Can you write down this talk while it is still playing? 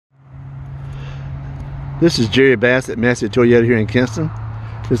This is Jerry Bass at Massey Toyota here in Kinston.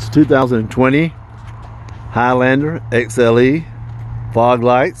 This is 2020 Highlander XLE, fog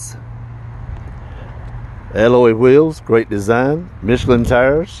lights, alloy wheels, great design, Michelin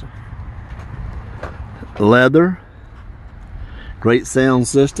tires, leather, great sound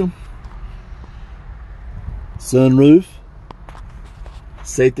system, sunroof,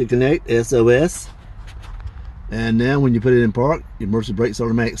 safety connect, SOS, and now when you put it in park, your emergency brakes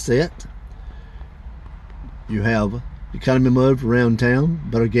automatic set. You have economy mode for around town,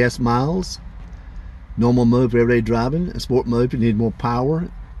 better gas miles, normal mode for everyday driving, and sport mode if you need more power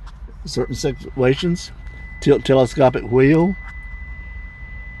in certain situations, tilt telescopic wheel,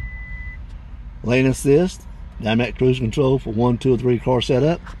 lane assist, dynamic cruise control for 1, 2, or 3 car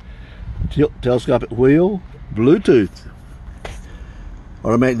setup, tilt telescopic wheel, Bluetooth,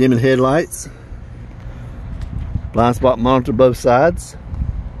 automatic dimming headlights, blind spot monitor both sides,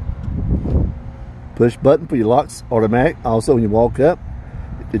 push button for your locks automatic. Also when you walk up,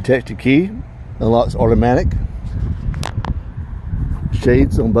 it detects your key, unlocks automatic,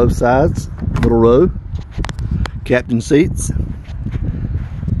 shades on both sides, middle row, captain seats,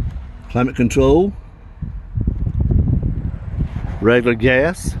 climate control, regular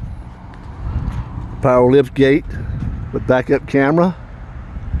gas, power lift gate with backup camera,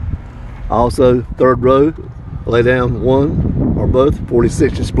 also third row, lay down one or both,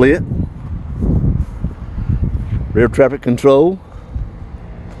 40/60 split, rear traffic control,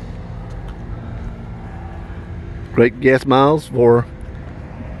 great gas miles for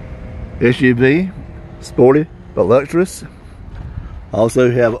SUV, sporty but luxurious.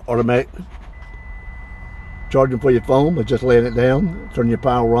 Also have automatic charging for your phone by just laying it down, turn your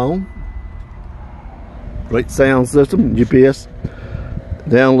power on. Great sound system, GPS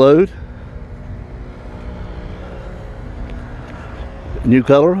download. New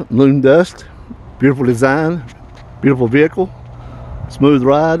color, moon dust, beautiful design, beautiful vehicle, smooth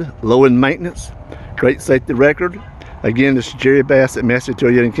ride, low in maintenance, great safety record. Again, this is Jerry Bass at Massey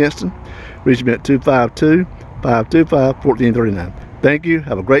Toyota in Kinston. Reach me at 252-525-1439. Thank you,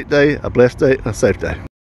 have a great day, a blessed day, and a safe day.